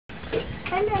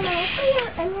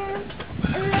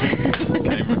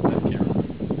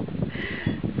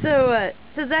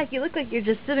So Zach, you look like you're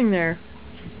just sitting there,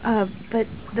 but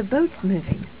the boat's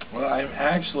moving. Well, I'm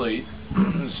actually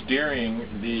steering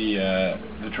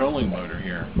the trolling motor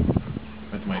here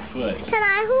with my foot. Can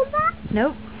I hold that?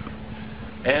 Nope.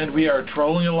 And we are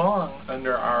trolling along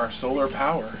under our solar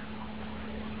power.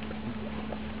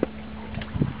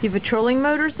 You have a trolling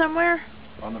motor somewhere?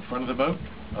 On the front of the boat,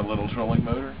 a little trolling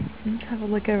motor. Let's have a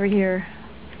look over here.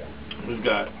 We've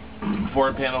got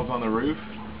 4 panels on the roof,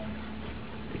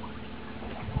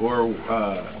 or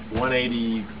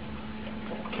 180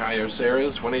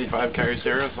 Kyocera's, 185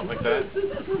 Kyocera's, something like that.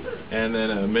 And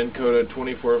then a Minn Kota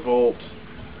 24 volt,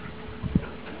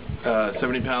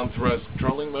 70 pound thrust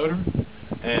trolling motor.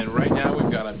 And right now we've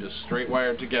got them just straight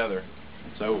wired together.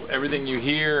 So everything you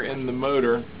hear in the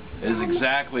motor is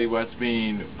exactly what's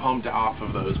being pumped off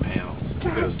of those panels.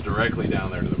 It goes directly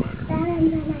down there to the motor.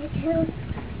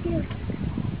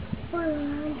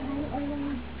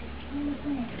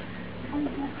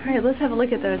 Alright, let's have a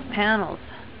look at those panels.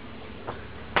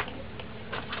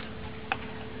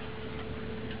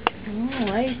 Oh,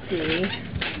 I see.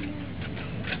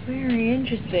 Very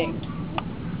interesting.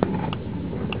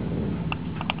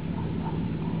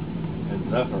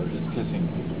 And Zephyr is kissing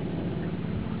me.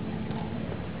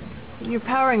 You're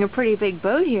powering a pretty big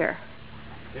boat here.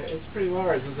 Yeah, it's pretty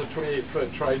large. It's a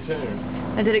 28-foot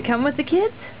Tritoon. And did it come with the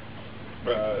kids?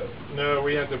 No,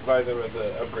 we have to buy them as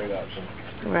an upgrade option.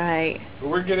 Right. But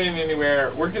we're getting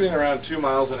around 2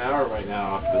 miles an hour right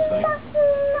now off this thing.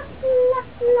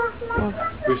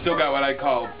 We've still got what I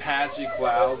call patchy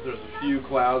clouds. There's a few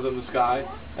clouds in the sky.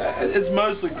 It's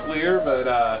mostly clear, but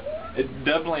it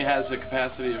definitely has the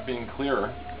capacity of being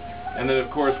clearer. And then, of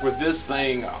course, with this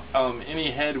thing,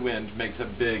 any headwind makes a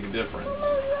big difference.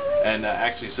 And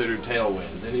actually, so do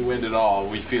tailwinds. Any wind at all,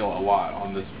 we feel a lot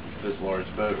on this large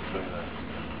boat. But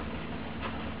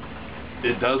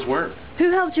it does work.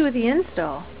 Who helped you with the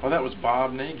install? Well, that was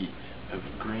Bob Nagy of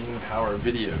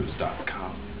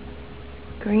greenpowervideos.com.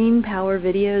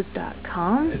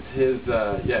 greenpowervideos.com? It's his,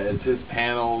 it's his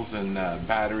panels and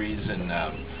batteries and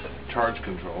charge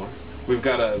controller. We've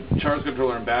got a charge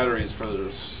controller and batteries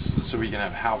so we can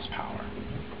have house power.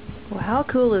 Well, how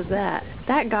cool is that?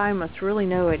 That guy must really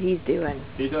know what he's doing.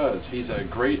 He does. He's a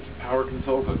great power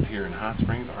consultant here in Hot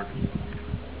Springs, Arkansas.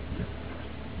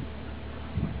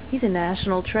 He's a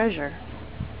national treasure.